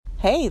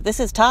Hey, this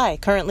is Ty,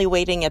 currently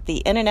waiting at the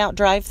In-N-Out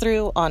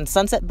drive-thru on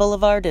Sunset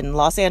Boulevard in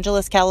Los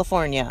Angeles,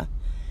 California.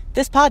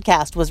 This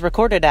podcast was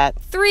recorded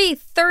at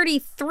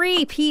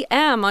 3:33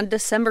 p.m. on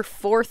December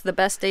 4th, the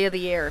best day of the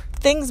year.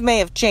 Things may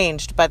have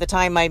changed by the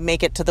time I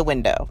make it to the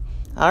window.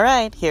 All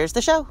right, here's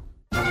the show.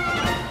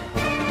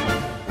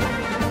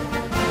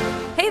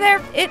 Hey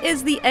there, it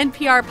is the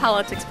NPR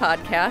Politics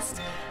Podcast.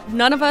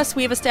 None of us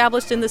we've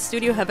established in the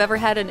studio have ever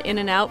had an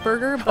In-N-Out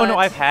burger. But... Oh, no,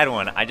 I've had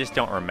one. I just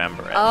don't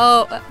remember it.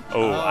 Oh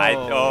my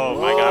God,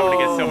 I'm going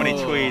to get so many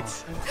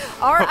tweets.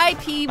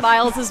 R.I.P.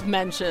 Miles's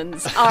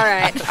mentions. All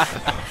right.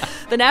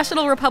 The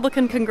National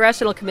Republican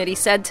Congressional Committee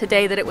said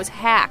today that it was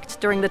hacked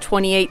during the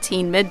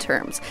 2018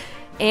 midterms.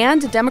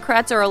 And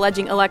Democrats are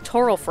alleging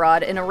electoral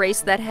fraud in a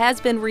race that has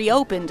been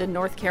reopened in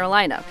North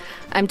Carolina.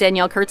 I'm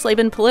Danielle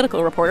Kurtzleben,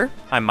 political reporter.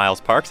 I'm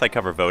Miles Parks. I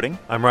cover voting.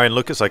 I'm Ryan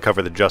Lucas. I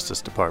cover the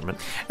Justice Department.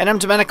 And I'm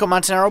Domenico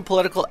Montanaro,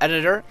 political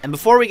editor. And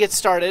before we get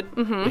started,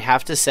 we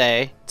have to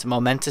say it's a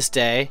momentous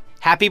day.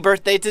 Happy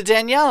birthday to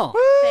Danielle.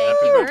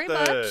 Thank you very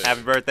much.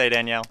 Happy birthday,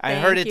 Danielle. I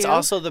heard it's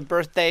also the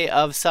birthday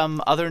of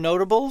some other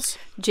notables.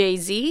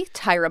 Jay-Z,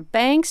 Tyra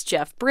Banks,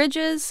 Jeff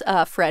Bridges,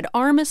 Fred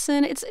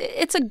Armisen.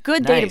 It's a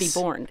good day to be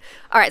born.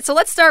 All right, so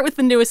let's start with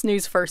the newest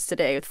news first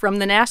today from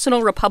the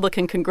National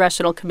Republican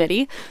Congressional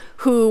Committee,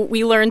 who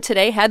we learned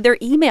today had their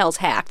emails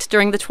hacked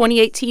during the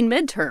 2018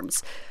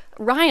 midterms.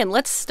 Ryan,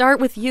 let's start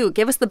with you.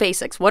 Give us the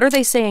basics. What are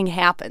they saying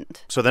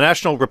happened? So the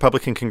National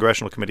Republican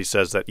Congressional Committee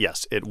says that,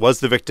 yes, it was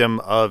the victim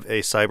of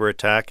a cyber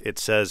attack. It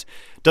says,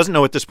 doesn't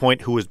know at this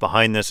point who is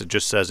behind this. It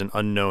just says an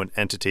unknown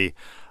entity.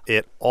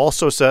 It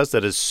also says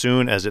that as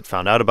soon as it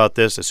found out about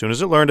this, as soon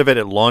as it learned of it,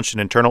 it launched an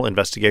internal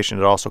investigation.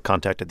 It also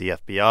contacted the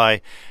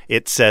FBI.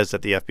 It says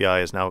that the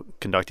FBI is now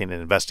conducting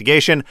an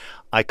investigation.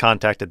 I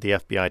contacted the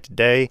FBI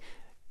today.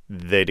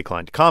 They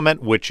declined to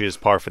comment, which is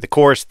par for the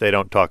course. They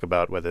don't talk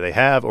about whether they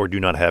have or do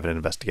not have an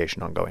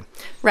investigation ongoing.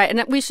 Right.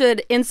 And we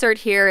should insert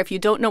here, if you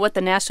don't know what the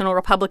National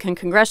Republican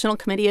Congressional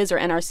Committee is, or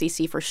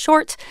NRCC for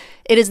short,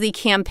 it is the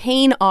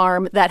campaign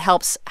arm that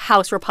helps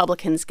House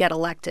Republicans get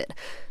elected.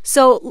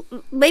 So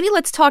maybe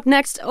let's talk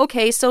next.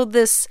 Okay, so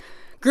this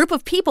group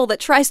of people that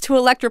tries to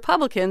elect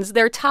Republicans,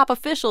 their top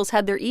officials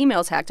had their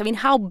emails hacked. I mean,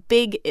 how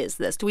big is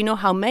this? Do we know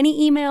how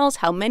many emails,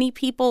 how many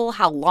people,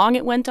 how long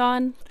it went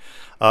on?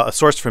 A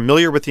source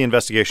familiar with the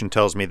investigation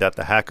tells me that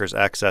the hackers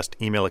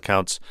accessed email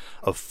accounts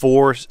of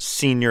 4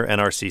 senior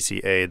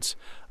NRCC aides.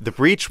 The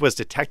breach was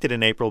detected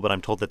in April, but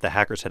I'm told that the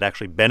hackers had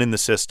actually been in the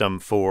system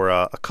for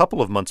a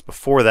couple of months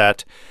before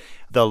that.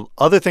 The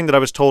other thing that I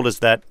was told is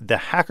that the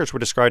hackers were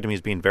described to me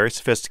as being very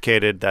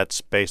sophisticated.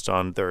 That's based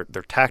on their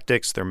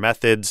tactics, their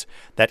methods.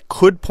 That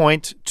could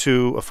point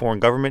to a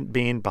foreign government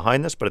being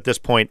behind this, but at this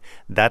point,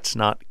 that's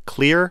not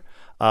clear,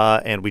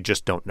 and we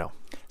just don't know.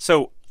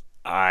 So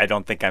I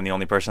don't think I'm the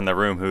only person in the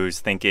room who's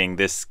thinking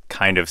this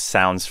kind of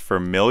sounds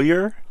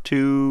familiar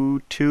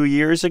to 2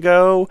 years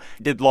ago.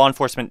 Did law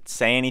enforcement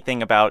say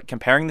anything about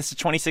comparing this to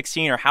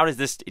 2016, or how does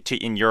this,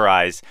 in your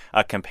eyes,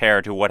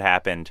 compare to what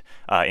happened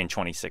in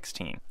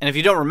 2016? And if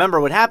you don't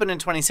remember what happened in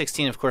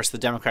 2016, of course, the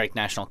Democratic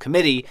National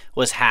Committee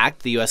was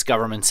hacked. The U.S.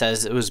 government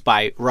says it was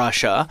by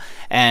Russia,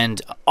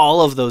 and all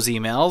of those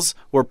emails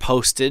were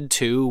posted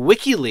to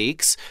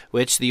WikiLeaks,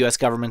 which the U.S.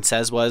 government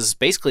says was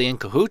basically in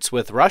cahoots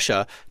with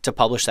Russia to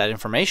publish that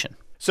information.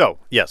 So,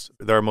 yes,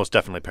 there are most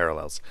definitely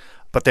parallels.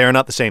 But they are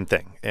not the same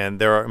thing, and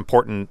there are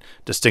important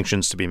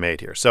distinctions to be made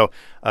here. So,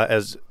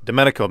 as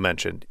Domenico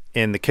mentioned,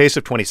 in the case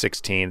of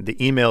 2016, the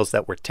emails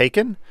that were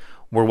taken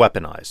were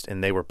weaponized,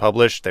 and they were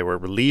published, they were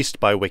released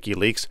by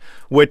WikiLeaks,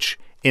 which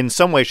in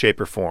some way,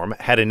 shape, or form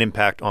had an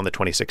impact on the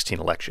 2016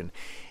 election.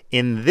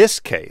 In this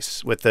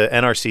case, with the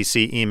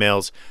NRCC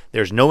emails,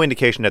 there's no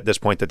indication at this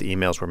point that the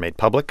emails were made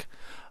public.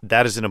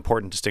 That is an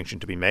important distinction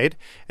to be made.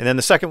 And then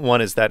the second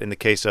one is that in the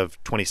case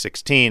of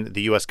 2016,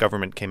 the U.S.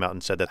 government came out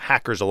and said that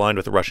hackers aligned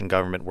with the Russian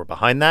government were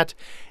behind that.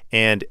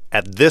 And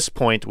at this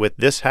point, with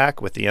this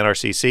hack, with the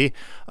NRCC,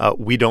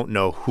 we don't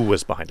know who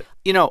was behind it.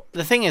 You know,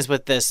 the thing is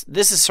with this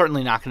is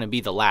certainly not going to be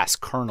the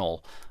last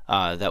kernel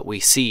that we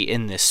see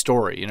in this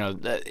story. You know,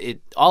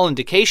 all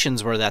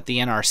indications were that the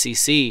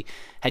NRCC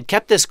had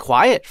kept this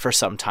quiet for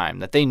some time,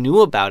 that they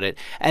knew about it.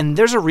 And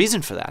there's a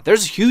reason for that.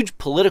 There's a huge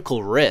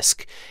political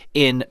risk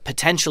in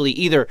potentially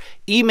either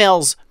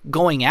emails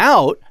going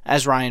out,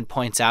 as Ryan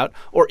points out,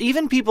 or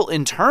even people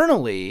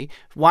internally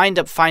wind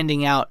up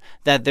finding out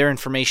that their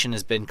information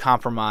has been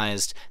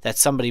compromised, that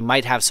somebody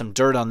might have some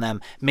dirt on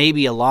them.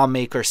 Maybe a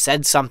lawmaker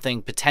said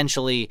something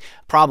potentially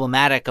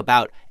problematic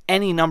about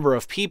any number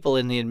of people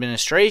in the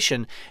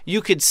administration.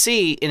 You could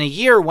see in a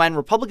year when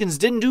Republicans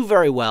didn't do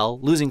very well,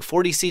 losing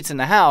 40 seats in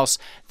the House,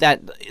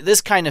 that this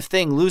kind of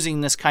thing,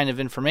 losing this kind of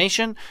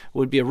information,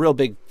 would be a real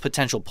big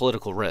potential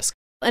political risk.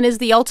 And is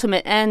the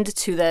ultimate end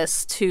to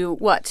this to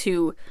what?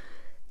 To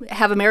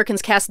have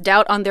Americans cast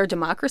doubt on their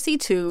democracy,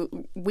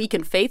 to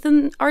weaken faith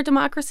in our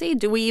democracy?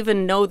 Do we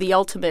even know the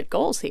ultimate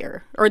goals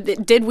here? Or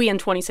did we in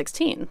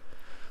 2016?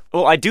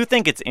 Well, I do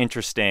think it's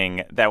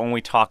interesting that when we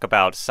talk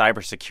about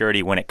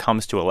cybersecurity when it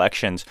comes to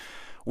elections,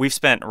 we've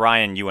spent,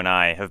 Ryan, you and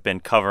I have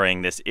been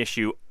covering this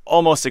issue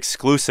almost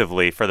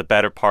exclusively for the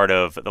better part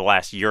of the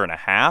last year and a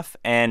half.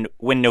 And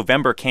when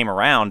November came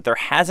around, there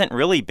hasn't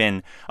really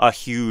been a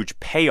huge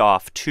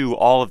payoff to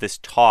all of this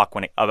talk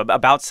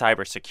about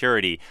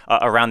cybersecurity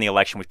around the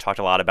election. We've talked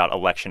a lot about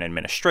election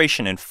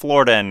administration in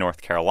Florida and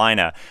North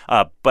Carolina.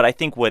 But I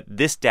think what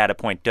this data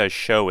point does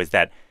show is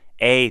that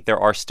A, there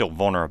are still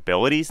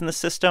vulnerabilities in the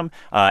system,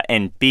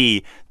 and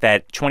B,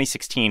 that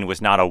 2016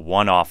 was not a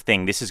one-off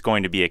thing. This is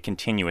going to be a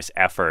continuous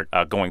effort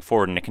going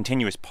forward, and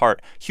a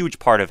huge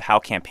part of how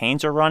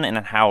campaigns are run and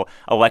how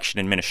election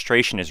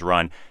administration is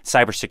run.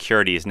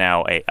 Cybersecurity is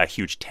now a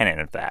huge tenet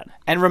of that.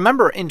 And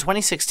remember, in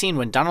 2016,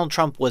 when Donald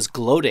Trump was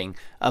gloating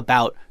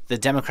about the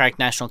Democratic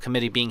National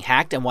Committee being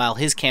hacked, and while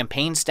his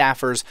campaign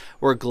staffers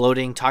were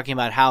gloating, talking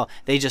about how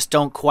they just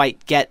don't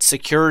quite get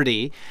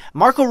security,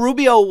 Marco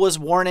Rubio was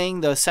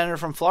warning the senator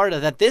from Florida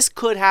that this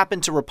could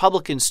happen to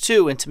Republicans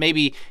too, and to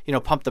maybe,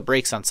 pump the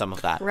brakes on some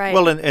of that. Right.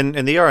 Well, and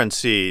the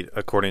RNC,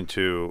 according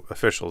to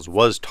officials,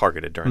 was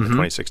targeted during the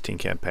 2016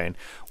 campaign.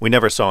 We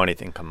never saw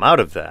anything come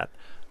out of that.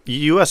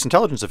 U.S.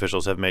 intelligence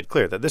officials have made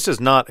clear that this is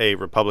not a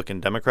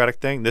Republican-Democratic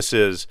thing. This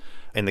is,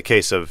 in the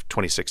case of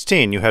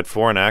 2016, you had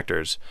foreign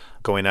actors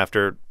going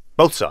after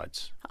both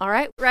sides. All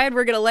right, Ryan,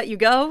 we're going to let you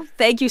go.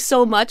 Thank you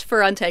so much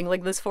for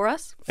untangling this for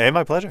us. Hey,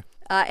 my pleasure.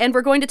 And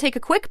we're going to take a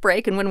quick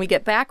break, and when we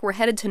get back, we're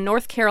headed to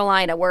North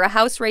Carolina, where a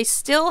House race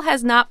still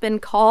has not been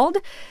called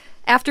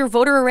after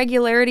voter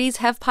irregularities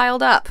have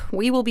piled up.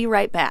 We will be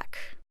right back.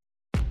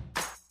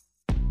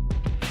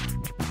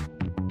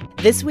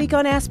 This week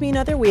on Ask Me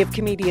Another, we have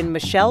comedian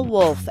Michelle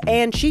Wolf,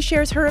 and she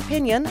shares her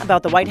opinion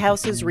about the White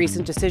House's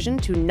recent decision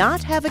to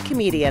not have a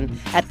comedian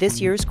at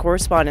this year's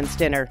Correspondents'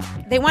 Dinner.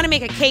 They want to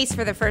make a case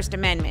for the First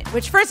Amendment,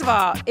 which, first of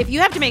all, if you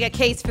have to make a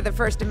case for the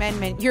First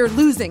Amendment, you're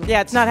losing.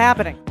 Yeah, it's not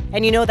happening.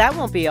 And you know that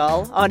won't be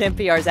all on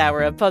NPR's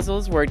Hour of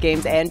Puzzles, Word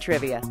Games, and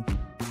Trivia.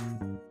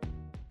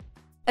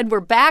 And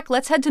we're back.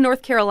 Let's head to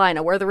North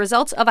Carolina, where the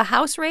results of a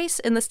House race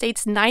in the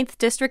state's 9th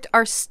district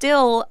are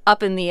still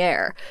up in the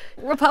air.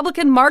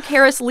 Republican Mark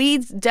Harris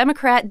leads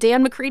Democrat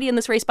Dan McCready in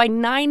this race by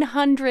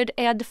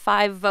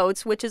 905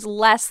 votes, which is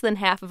less than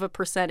half of a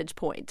percentage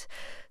point.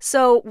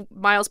 So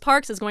Miles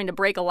Parks is going to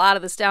break a lot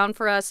of this down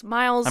for us.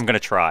 Miles. I'm going to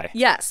try.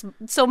 Yes.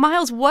 So,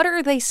 Miles, what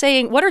are they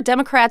saying? What are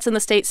Democrats in the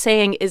state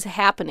saying is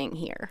happening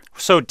here?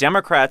 So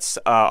Democrats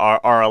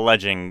are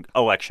alleging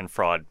election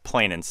fraud,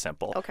 plain and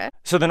simple. Okay.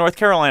 So the North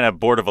Carolina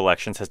Board of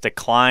Elections has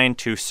declined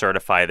to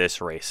certify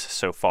this race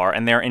so far,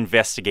 and they're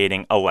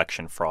investigating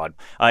election fraud.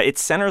 It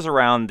centers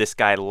around this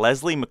guy,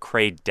 Leslie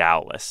McCrae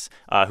Dowless,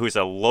 who's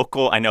a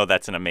local, I know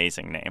that's an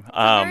amazing name.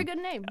 A very good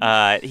name.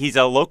 He's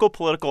a local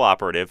political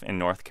operative in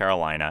North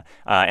Carolina.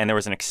 And there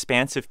was an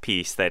expansive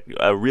piece that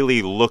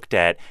really looked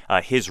at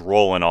his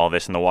role in all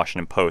this in the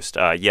Washington Post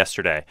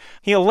yesterday.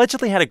 He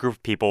allegedly had a group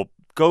of people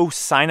go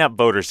sign up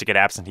voters to get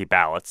absentee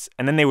ballots,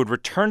 and then they would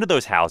return to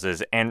those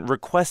houses and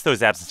request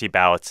those absentee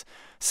ballots,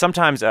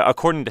 sometimes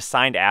according to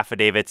signed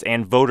affidavits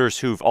and voters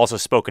who've also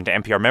spoken to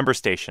NPR member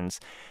stations.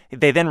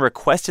 They then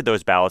requested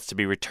those ballots to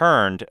be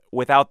returned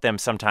without them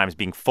sometimes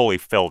being fully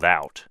filled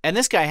out. And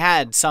this guy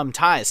had some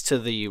ties to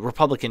the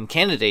Republican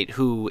candidate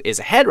who is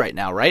ahead right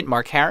now, right?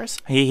 Mark Harris?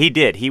 He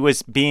did. He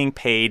was being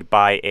paid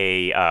by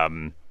a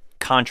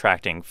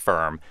contracting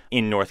firm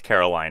in North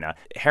Carolina.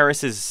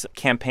 Harris's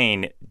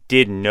campaign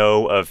did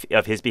know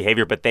of his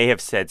behavior, but they have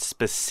said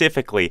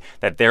specifically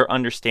that their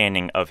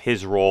understanding of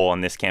his role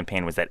in this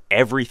campaign was that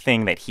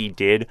everything that he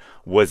did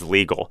was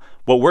legal.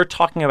 What we're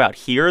talking about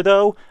here,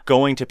 though,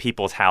 going to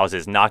people's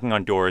houses, knocking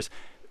on doors,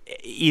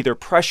 either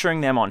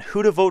pressuring them on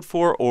who to vote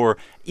for or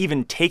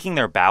even taking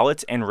their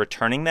ballots and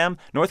returning them,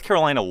 North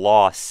Carolina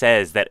law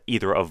says that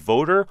either a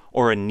voter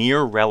or a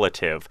near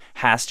relative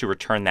has to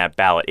return that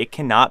ballot. It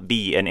cannot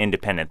be an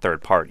independent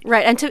third party.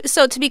 Right. And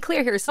to be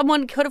clear here,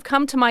 someone could have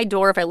come to my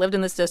door if I lived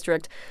in this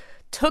district,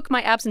 took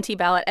my absentee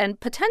ballot, and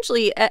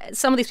potentially,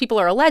 some of these people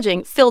are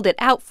alleging, filled it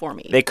out for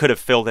me. They could have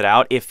filled it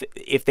out.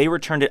 If they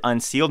returned it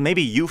unsealed,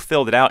 maybe you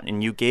filled it out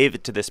and you gave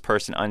it to this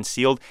person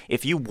unsealed.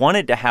 If you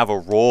wanted to have a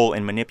role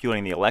in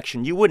manipulating the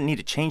election, you wouldn't need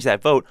to change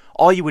that vote.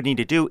 All you would need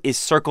to do is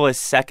circle a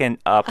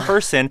second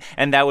person,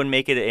 and that would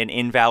make it an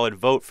invalid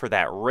vote for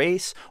that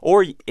race.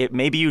 Or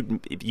maybe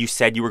you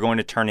said you were going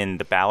to turn in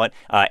the ballot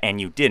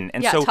and you didn't.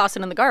 And so toss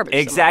it in the garbage.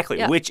 Exactly,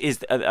 Yeah. Which is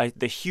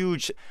the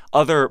huge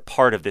other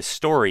part of this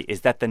story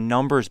is that the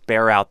numbers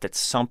bear out that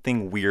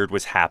something weird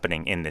was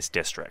happening in this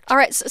district. All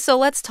right, so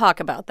let's talk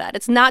about that.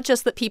 It's not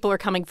just that people are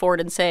coming forward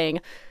and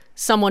saying,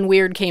 someone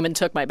weird came and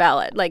took my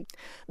ballot. Like,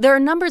 there are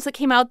numbers that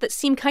came out that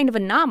seem kind of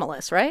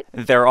anomalous, right?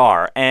 There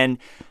are. And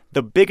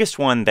the biggest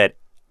one that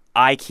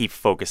I keep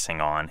focusing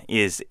on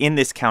is in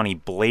this county,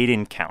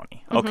 Bladen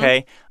County,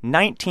 okay?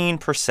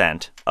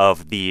 19%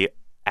 of the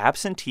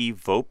absentee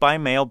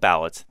vote-by-mail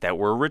ballots that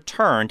were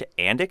returned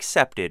and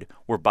accepted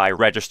were by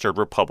registered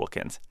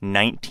Republicans,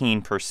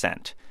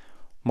 19%.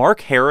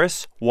 Mark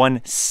Harris won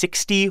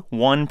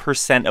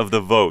 61% of the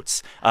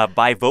votes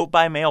by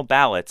vote-by-mail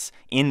ballots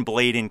in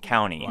Bladen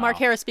County. Mark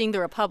Harris being the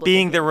Republican.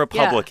 Being the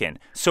Republican.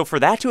 Yeah. So for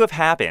that to have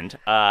happened,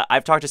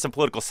 I've talked to some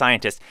political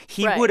scientists,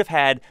 he Right. would have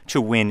had to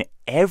win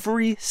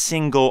every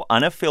single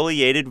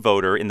unaffiliated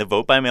voter in the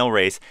vote-by-mail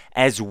race,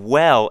 as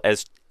well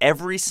as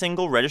every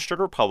single registered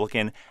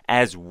Republican,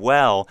 as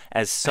well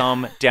as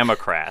some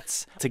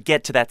Democrats, to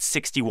get to that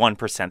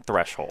 61%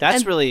 threshold.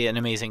 That's really an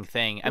amazing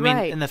thing. I mean,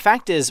 Right. and the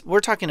fact is, we're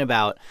talking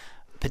about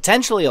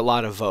potentially a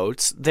lot of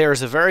votes.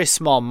 There's a very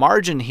small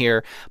margin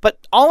here,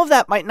 but all of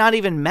that might not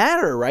even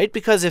matter, right?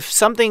 Because if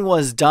something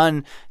was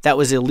done that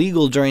was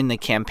illegal during the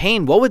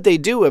campaign, what would they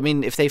do? I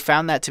mean, if they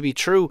found that to be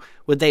true,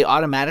 would they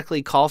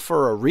automatically call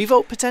for a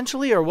revote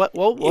potentially, or what's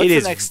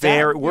the next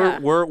step?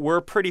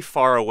 We're pretty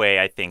far away,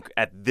 I think,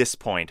 at this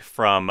point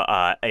from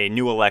a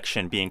new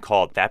election being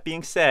called. That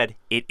being said,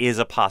 it is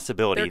a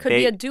possibility. There could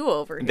be a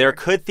do-over here. There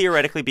could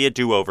theoretically be a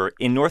do-over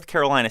in North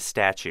Carolina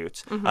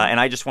statutes, and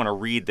I just want to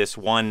read this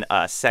one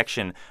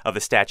section of the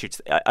statutes.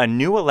 A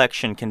new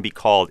election can be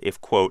called if,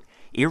 quote,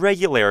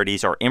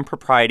 irregularities or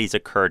improprieties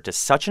occurred to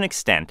such an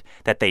extent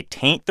that they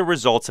taint the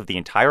results of the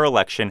entire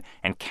election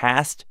and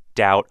cast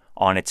doubt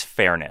on its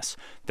fairness.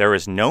 There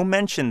is no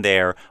mention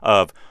there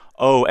of,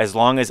 as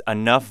long as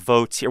enough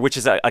votes here, which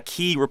is a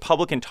key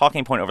Republican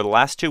talking point over the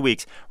last 2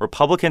 weeks.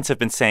 Republicans have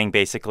been saying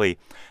basically,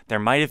 there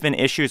might have been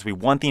issues. We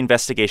want the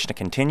investigation to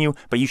continue,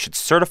 but you should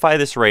certify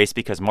this race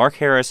because Mark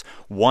Harris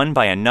won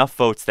by enough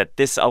votes that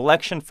this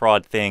election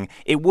fraud thing,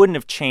 it wouldn't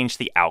have changed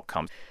the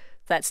outcome.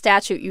 That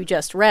statute you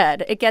just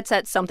read, it gets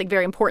at something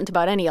very important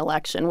about any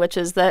election, which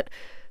is that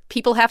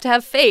people have to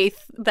have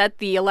faith that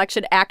the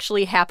election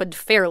actually happened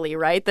fairly,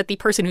 right? That the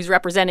person who's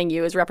representing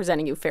you is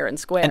representing you fair and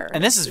square.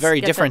 And this is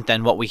very different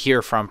than what we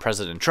hear from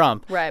President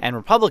Trump. Right. And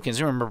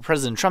Republicans, remember,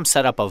 President Trump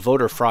set up a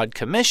voter fraud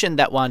commission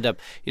that wound up,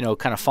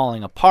 kind of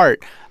falling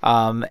apart.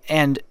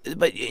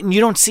 But you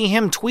don't see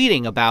him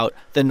tweeting about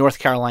the North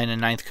Carolina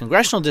 9th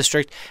Congressional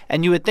District.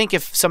 And you would think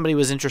if somebody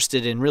was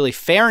interested in really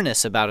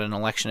fairness about an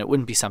election, it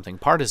wouldn't be something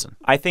partisan.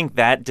 I think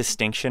that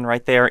distinction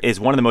right there is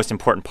one of the most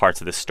important parts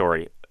of this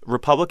story.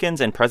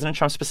 Republicans and President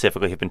Trump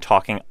specifically have been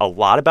talking a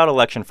lot about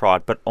election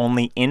fraud, but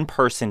only in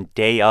person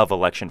day of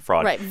election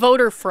fraud. Right,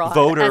 voter fraud.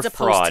 Voter as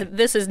opposed fraud. to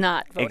this is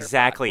not voter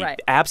exactly. fraud.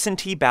 Right.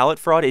 Absentee ballot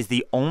fraud is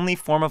the only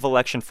form of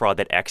election fraud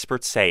that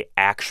experts say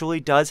actually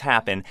does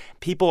happen.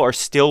 People are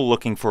still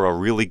looking for a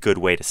really good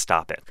way to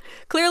stop it.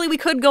 Clearly, we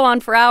could go on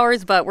for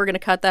hours, but we're going to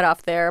cut that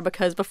off there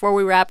because before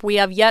we wrap, we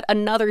have yet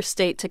another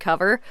state to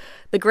cover,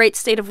 the great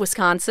state of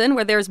Wisconsin,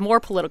 where there's more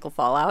political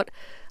fallout.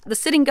 The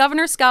sitting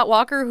governor, Scott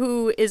Walker,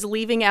 who is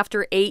leaving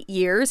after 8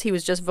 years, he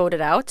was just voted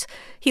out.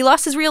 He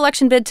lost his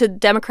re-election bid to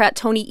Democrat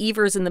Tony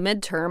Evers in the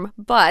midterm,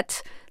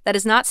 but that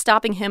is not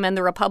stopping him and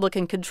the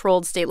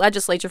Republican-controlled state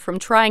legislature from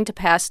trying to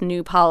pass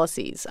new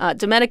policies.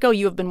 Domenico,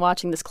 you have been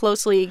watching this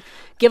closely.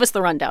 Give us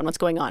the rundown. What's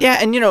going on? Yeah,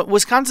 and,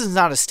 Wisconsin's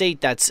not a state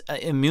that's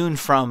immune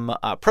from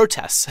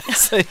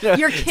protests.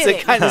 You're kidding. It's the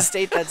kind of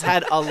state that's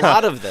had a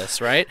lot of this,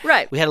 right?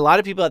 Right. We had a lot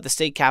of people at the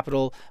state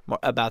capitol,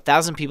 about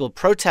 1,000 people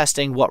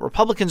protesting what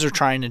Republicans are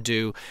trying to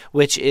do,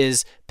 which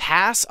is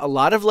pass a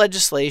lot of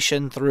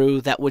legislation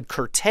through that would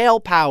curtail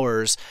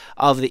powers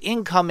of the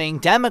incoming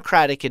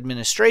Democratic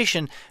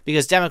administration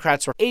because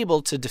Democrats were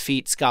able to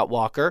defeat Scott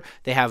Walker.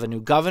 They have a new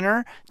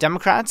governor,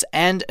 Democrats,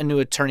 and a new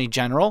attorney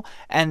general,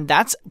 and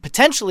that's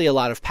potentially a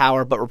lot of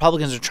power, but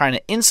Republicans are trying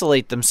to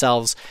insulate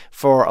themselves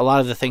for a lot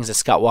of the things that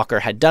Scott Walker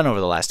had done over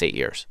the last 8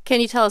 years.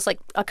 Can you tell us,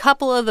 a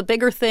couple of the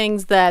bigger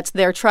things that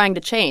they're trying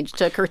to change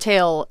to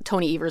curtail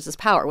Tony Evers'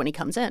 power when he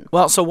comes in?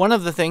 Well, so one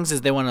of the things is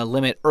they want to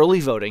limit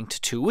early voting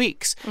to 2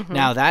 weeks. Mm-hmm.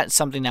 Now, that's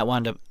something that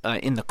wound up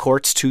in the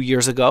courts 2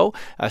 years ago.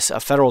 A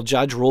federal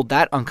judge ruled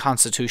that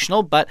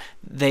unconstitutional, but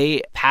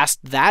they passed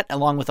that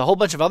along with a whole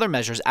bunch of other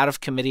measures out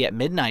of committee at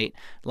midnight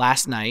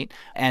last night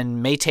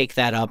and may take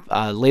that up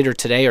later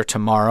today or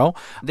tomorrow.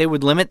 They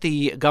would limit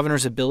the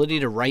governor's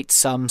ability to write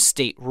some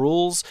state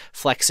rules,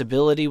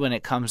 flexibility when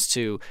it comes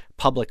to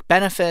public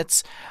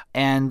benefits,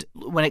 and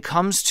when it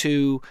comes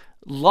to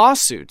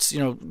lawsuits.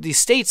 These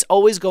states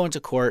always go into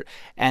court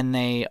and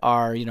they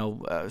are,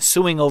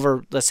 suing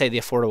over, let's say, the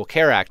Affordable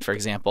Care Act, for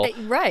example.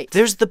 Right.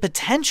 There's the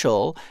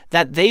potential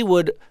that they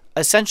would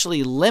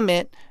essentially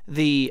limit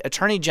the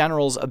attorney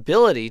general's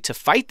ability to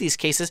fight these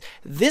cases.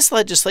 This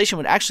legislation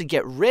would actually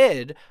get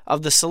rid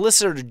of the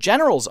solicitor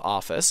general's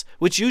office,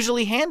 which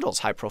usually handles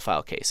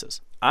high-profile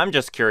cases. I'm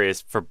just curious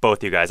for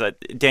both you guys.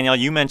 Danielle,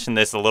 you mentioned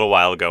this a little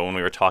while ago when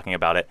we were talking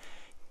about it.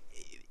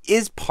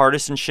 Is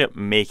partisanship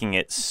making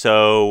it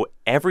so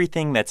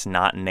everything that's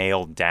not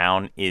nailed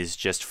down is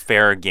just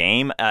fair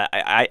game?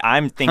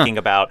 I'm thinking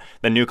about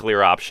the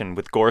nuclear option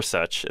with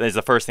Gorsuch. Is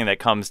the first thing that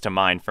comes to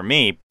mind for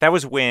me. That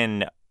was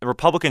when the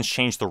Republicans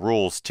changed the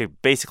rules to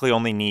basically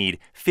only need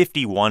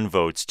 51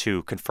 votes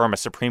to confirm a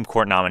Supreme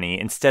Court nominee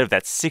instead of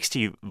that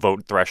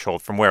 60-vote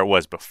threshold from where it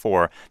was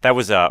before. That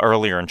was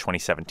earlier in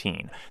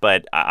 2017.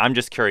 But I'm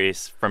just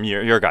curious from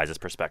your guys'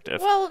 perspective.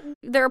 Well,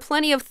 there are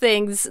plenty of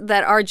things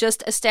that are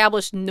just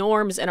established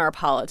norms in our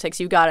politics.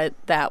 You got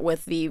that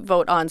with the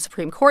vote on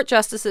Supreme Court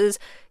justices.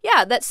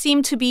 Yeah, that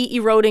seem to be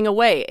eroding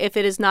away. If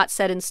it is not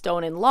set in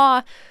stone in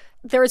law,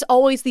 there is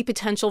always the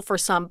potential for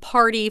some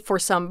party, for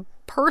some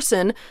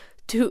person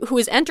who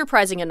is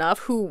enterprising enough,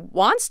 who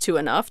wants to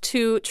enough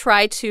to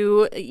try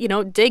to,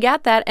 dig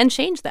at that and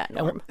change that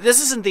norm.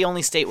 This isn't the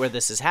only state where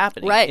this is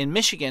happening. Right. In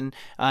Michigan,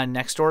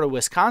 next door to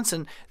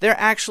Wisconsin, they're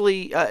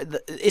actually,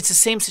 it's the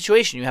same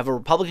situation. You have a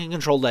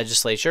Republican-controlled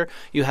legislature.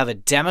 You have a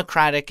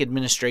Democratic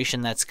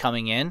administration that's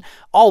coming in.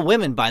 All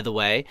women, by the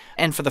way.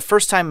 And for the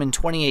first time in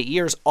 28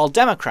 years, all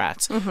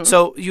Democrats. Mm-hmm.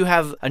 So you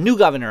have a new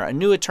governor, a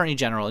new attorney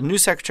general, a new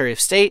secretary of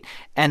state,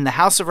 and the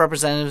House of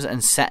Representatives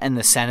and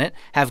the Senate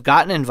have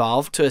gotten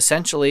involved to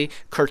essentially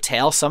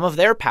curtail some of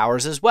their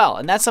powers as well.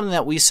 And that's something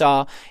that we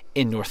saw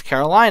in North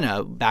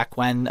Carolina back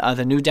when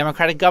the new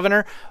Democratic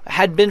governor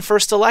had been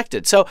first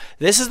elected. So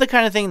this is the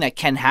kind of thing that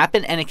can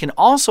happen, and it can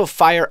also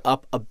fire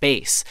up a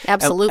base.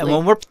 Absolutely. And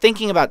when we're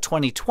thinking about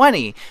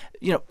 2020,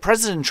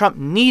 President Trump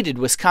needed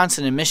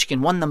Wisconsin and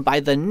Michigan, won them by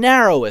the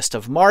narrowest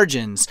of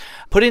margins.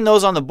 Putting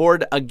those on the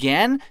board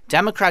again,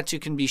 Democrats, you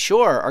can be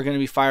sure, are going to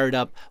be fired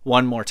up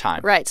one more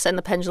time. Right, send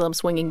the pendulum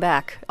swinging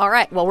back. All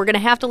right, well, we're going to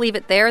have to leave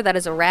it there. That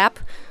is a wrap.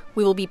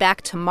 We will be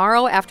back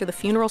tomorrow after the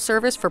funeral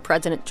service for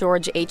President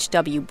George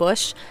H.W.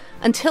 Bush.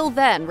 Until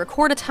then,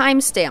 record a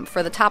timestamp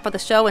for the top of the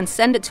show and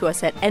send it to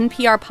us at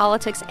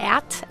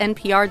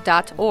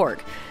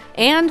nprpolitics@npr.org.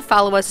 And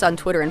follow us on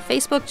Twitter and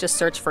Facebook. Just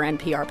search for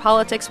NPR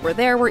Politics. We're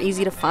there. We're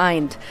easy to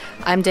find.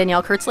 I'm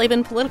Danielle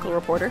Kurtzleben, political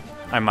reporter.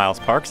 I'm Miles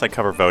Parks. I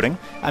cover voting.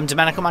 I'm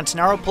Domenico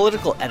Montanaro,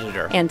 political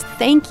editor. And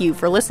thank you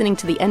for listening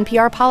to the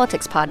NPR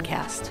Politics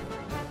Podcast.